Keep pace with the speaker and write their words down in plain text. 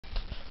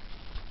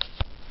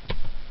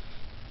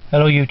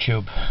Hello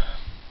YouTube,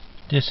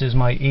 this is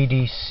my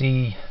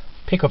EDC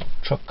pickup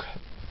truck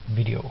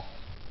video.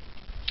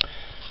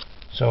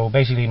 So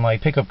basically my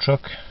pickup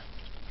truck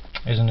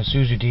is an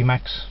Isuzu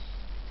dmax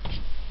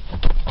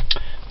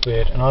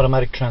with an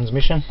automatic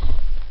transmission,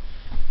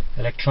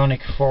 electronic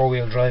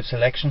four-wheel drive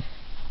selection.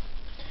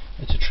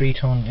 It's a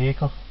 3-ton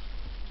vehicle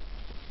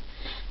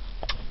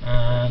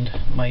and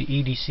my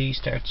EDC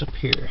starts up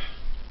here.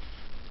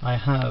 I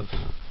have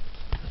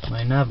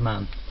my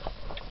navman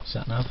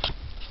sat nav.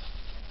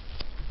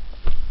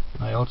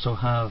 I also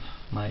have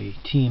my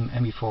Team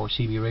ME4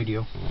 CB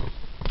radio,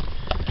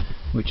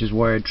 which is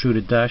wired through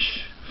the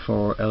dash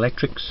for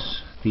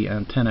electrics, the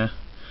antenna,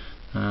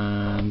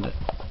 and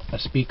a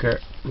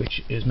speaker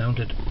which is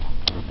mounted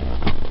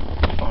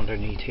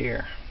underneath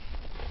here.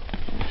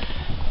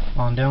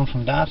 On down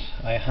from that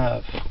I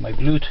have my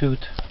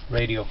Bluetooth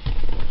radio,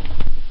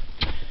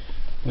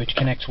 which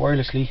connects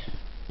wirelessly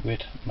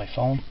with my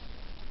phone.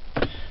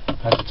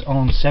 Has its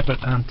own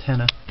separate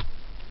antenna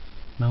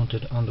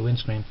mounted on the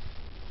windscreen,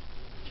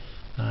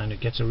 and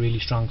it gets a really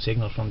strong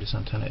signal from this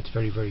antenna. It's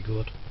very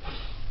good,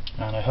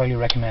 and I highly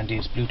recommend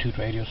these Bluetooth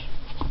radios.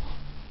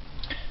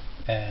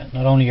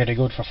 Not only are they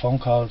good for phone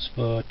calls,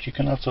 but you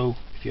can also,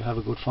 if you have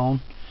a good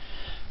phone,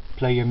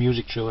 play your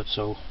music through it.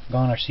 So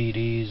gone are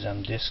CDs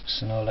and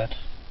discs and all that,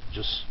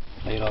 just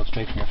play it all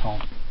straight from your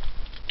phone.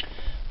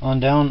 On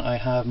down I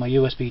have my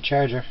USB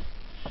charger,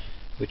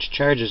 which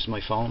charges my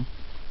phone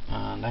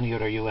and any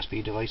other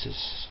USB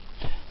devices,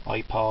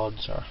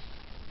 iPods or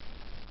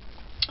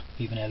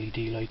even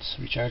LED lights,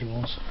 rechargeable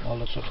ones, all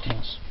that sort of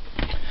things.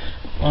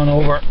 On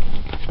over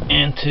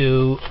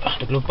into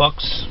the glove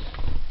box,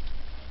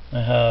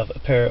 I have a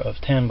pair of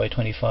 10 by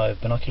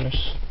 25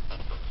 binoculars,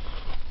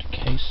 the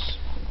case,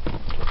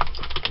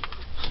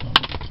 some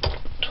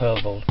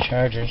 12 volt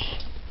chargers.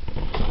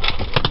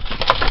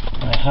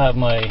 I have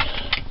my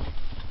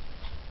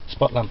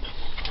spot lamp,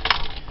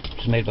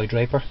 which is made by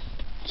Draper.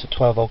 It's a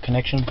 12 volt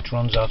connection which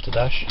runs off the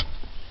dash.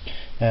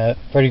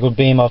 Very good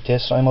beam off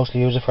this. I mostly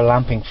use it for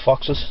lamping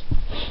foxes,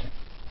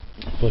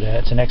 but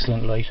it's an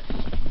excellent light.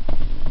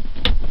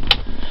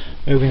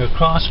 Moving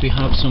across, we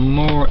have some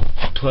more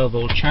 12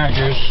 volt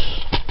chargers.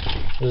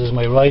 This is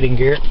my riding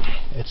gear.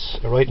 It's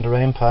a Right in the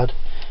Rain pad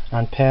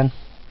and pen,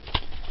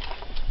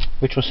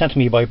 which was sent to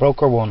me by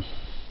Broker One.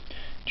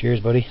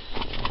 Cheers, buddy.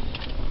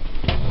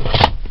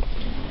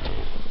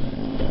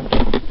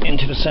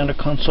 Into the center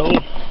console,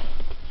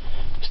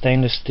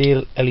 stainless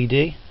steel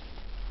LED,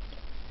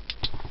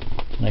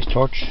 nice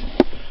torch,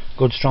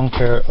 good strong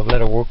pair of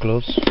leather work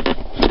gloves.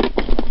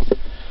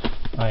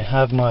 I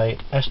have my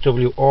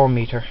SWR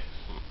meter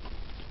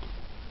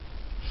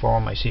for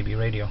my CB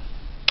radio,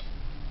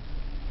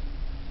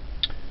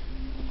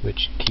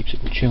 which keeps it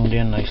tuned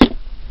in nice,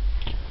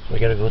 so I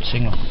get a good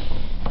signal.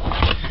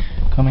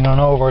 Coming on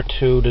over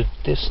to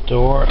this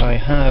door, I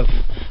have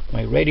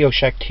my Radio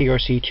Shack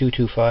TRC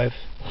 225.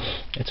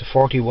 It's a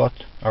 40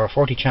 watt or a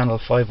 40 channel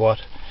 5 watt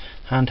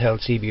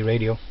handheld CB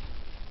radio.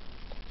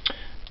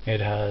 It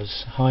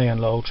has high and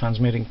low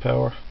transmitting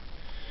power,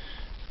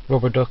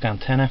 rubber duck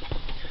antenna,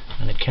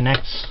 and it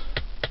connects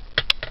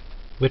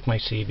with my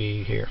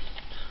CB here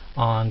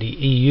on the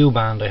EU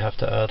band, I have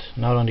to add,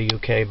 not on the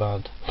UK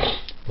band,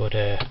 but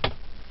the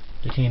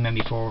Team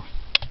ME4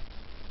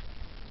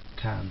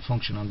 can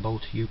function on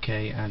both UK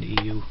and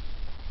EU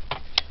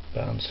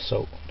bands,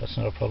 so that's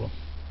not a problem.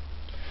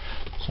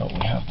 So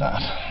we have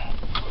that.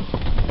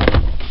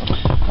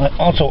 I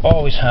also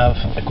always have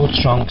a good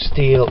strong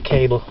steel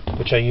cable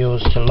which I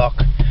use to lock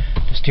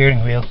the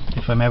steering wheel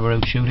if I'm ever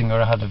out shooting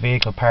or I have the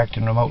vehicle parked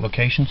in remote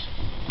locations.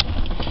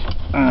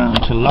 And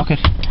to lock it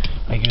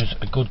I use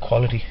a good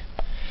quality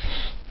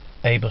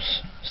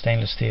ABUS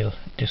stainless steel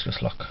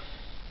discus lock.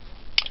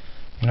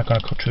 You're not going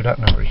to cut through that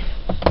in a hurry.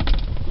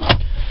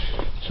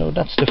 So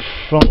that's the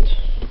front.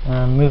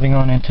 Moving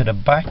on into the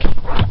back.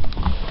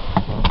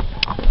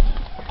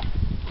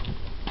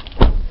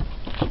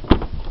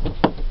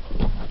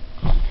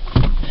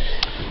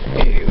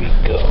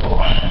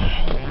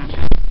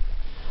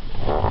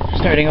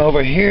 Starting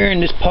over here in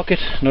this pocket,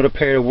 another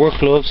pair of work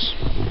gloves.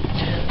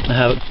 I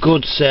have a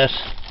good set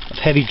of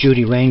heavy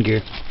duty rain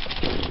gear,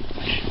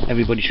 which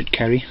everybody should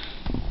carry.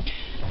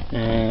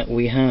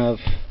 We have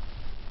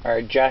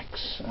our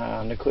jacks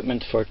and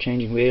equipment for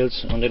changing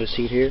wheels under the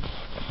seat here.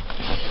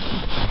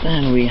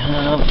 Then we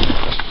have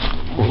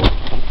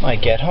my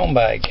get home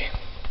bag,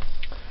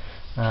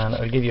 and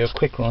I'll give you a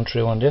quick run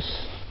through on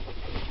this.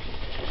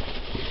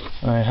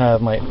 I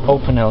have my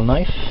Opinel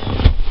knife,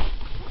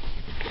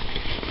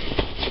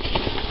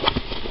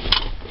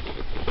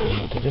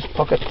 into this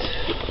pocket.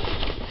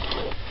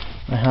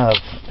 I have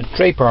a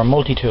Draper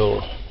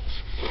multi-tool.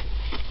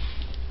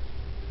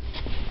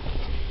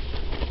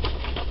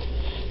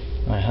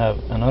 I have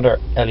another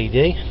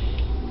LED.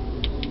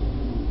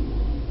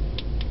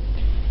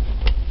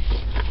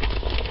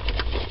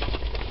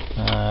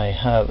 I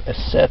have a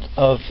set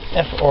of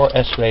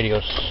FRS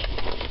radios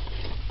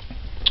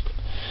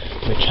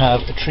which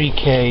have a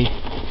 3K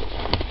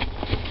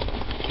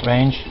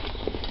range.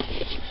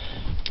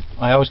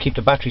 I always keep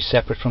the batteries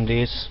separate from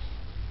these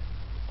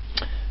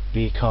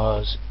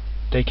because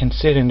they can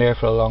sit in there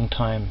for a long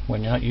time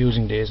when you're not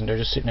using these and they're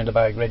just sitting in the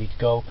bag ready to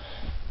go.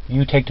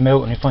 You take them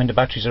out and you find the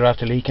batteries are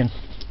after leaking.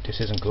 This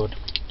isn't good.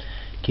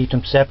 Keep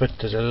them separate.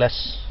 There's a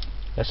less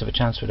of a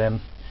chance for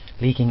them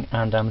leaking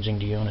and damaging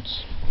the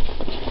units.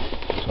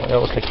 So I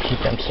always like to keep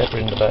them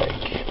separate in the bag.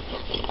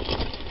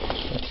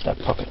 That's that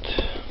pocket.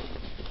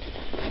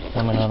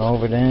 Coming on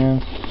over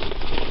then.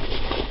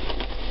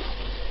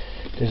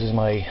 This is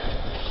my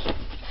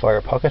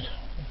fire pocket.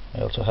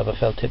 I also have a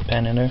felt tip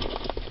pen in there.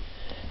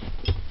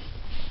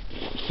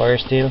 Fire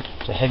steel.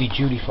 It's a heavy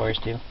duty fire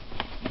steel.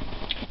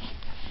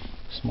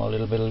 Small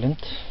little bit of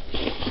lint.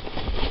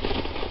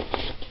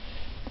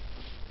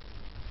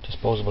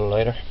 Disposable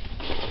lighter.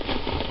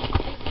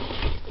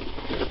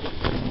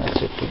 And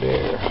that's it for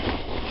there.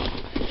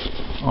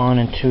 On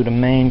into the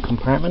main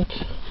compartment.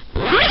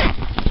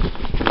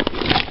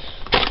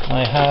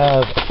 I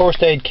have a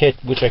first aid kit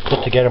which I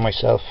put together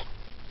myself.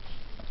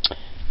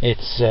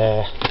 It's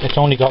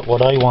only got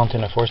what I want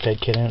in a first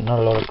aid kit in it, not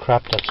a lot of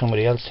crap that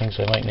somebody else thinks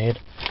I might need.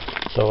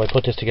 So I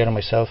put this together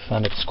myself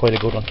and it's quite a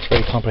good one. It's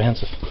very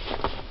comprehensive.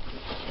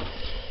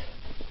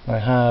 I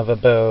have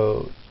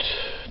about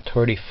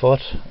 30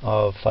 foot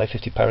of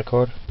 550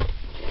 paracord.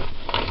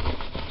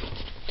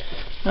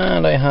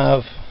 And I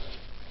have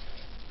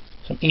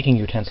some eating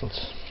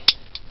utensils.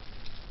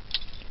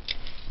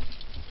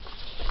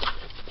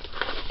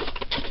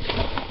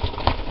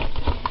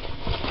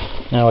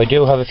 Now I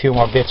do have a few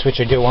more bits which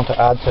I do want to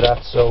add to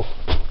that, so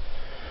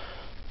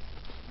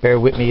bear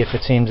with me if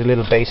it seems a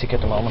little basic at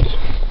the moment.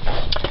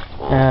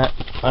 I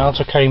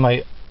also carry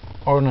my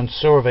Ordnance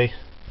Survey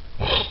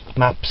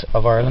maps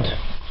of Ireland,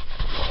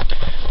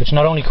 which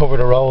not only cover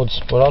the roads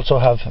but also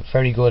have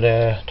very good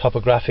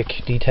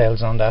topographic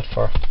details on that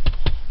for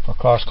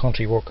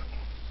cross-country work,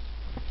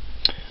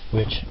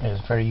 which is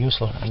very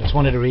useful, and it's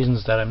one of the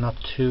reasons that I'm not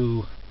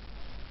too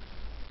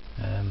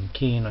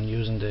keen on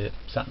using the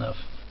sat-nav.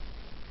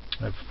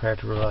 I'm prepared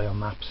to rely on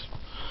maps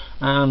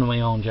and my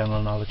own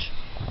general knowledge.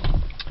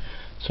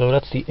 So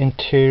that's the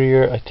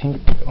interior. I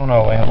think, oh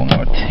no, I have one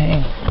more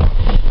thing,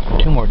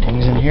 two more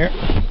things in here.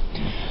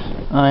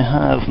 I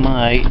have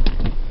my,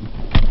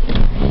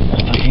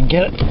 if I can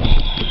get it,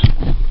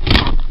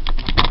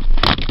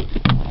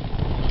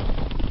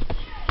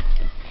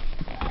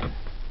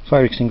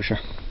 fire extinguisher.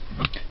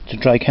 It's a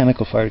dry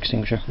chemical fire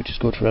extinguisher, which is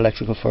good for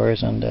electrical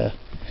fires and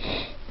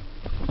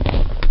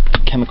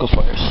chemical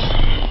fires.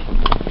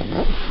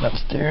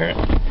 That's there.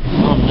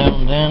 On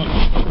down then.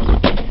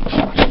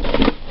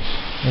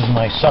 This is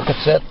my socket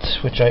set,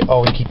 which I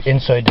always keep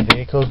inside the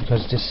vehicle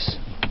because this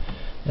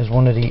is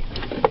one of the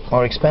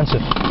more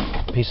expensive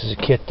pieces of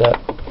kit that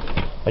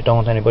I don't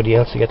want anybody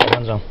else to get their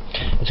hands on.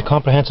 It's a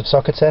comprehensive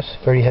socket set,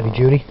 very heavy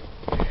duty,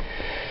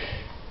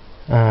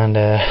 and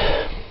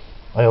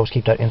I always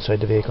keep that inside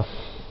the vehicle.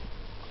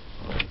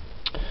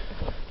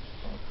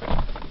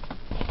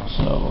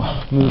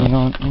 So moving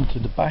on into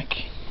the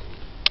back.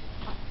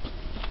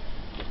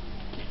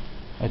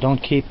 I don't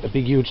keep a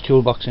big huge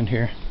toolbox in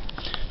here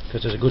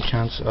because there's a good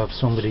chance of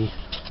somebody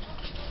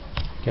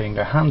getting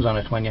their hands on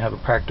it when you have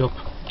it parked up.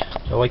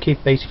 So I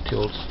keep basic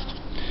tools,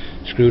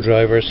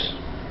 screwdrivers,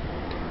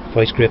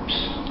 vice grips,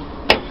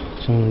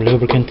 some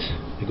lubricant,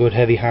 a good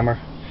heavy hammer,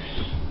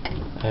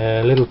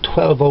 a little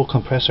 12 volt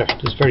compressor.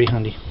 This is very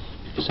handy.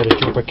 A set of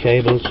jumper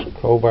cables,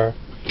 crowbar,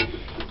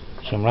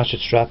 some ratchet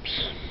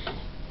straps,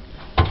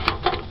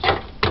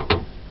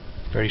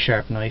 very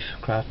sharp knife,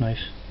 craft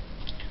knife,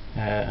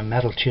 a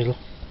metal chisel,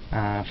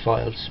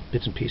 files,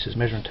 bits and pieces,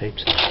 measuring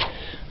tapes,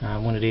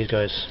 one of these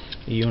guys,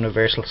 a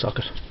universal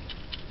socket,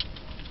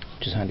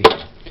 which is handy.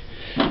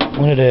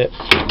 One of the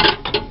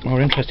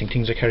more interesting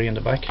things I carry in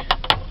the back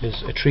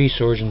is a tree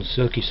surgeon's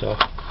silky saw.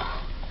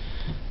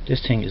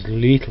 This thing is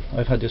lethal.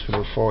 I've had this for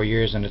about 4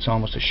 years and it's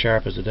almost as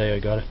sharp as the day I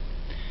got it.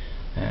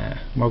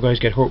 More guys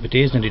get hurt with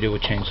these than they do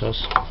with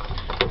chainsaws.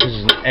 This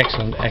is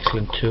an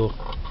excellent tool.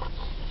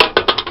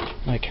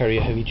 I carry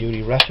a heavy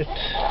duty ratchet,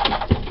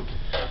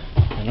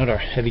 another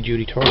heavy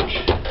duty torch,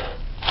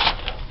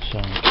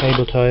 some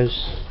cable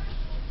ties,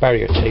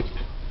 barrier tape,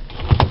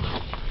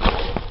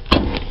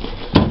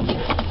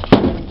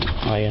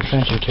 my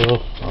entrenching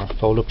tool or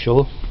fold up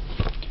shovel,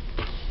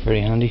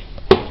 very handy,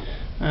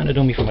 and a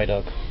dummy for my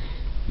dog.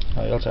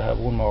 I also have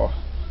one more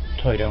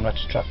tie down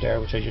ratchet strap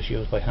there which I just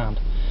use by hand.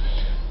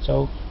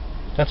 So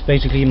that's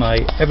basically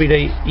my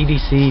everyday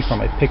EDC for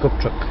my pickup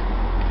truck.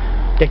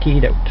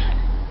 Deckied out.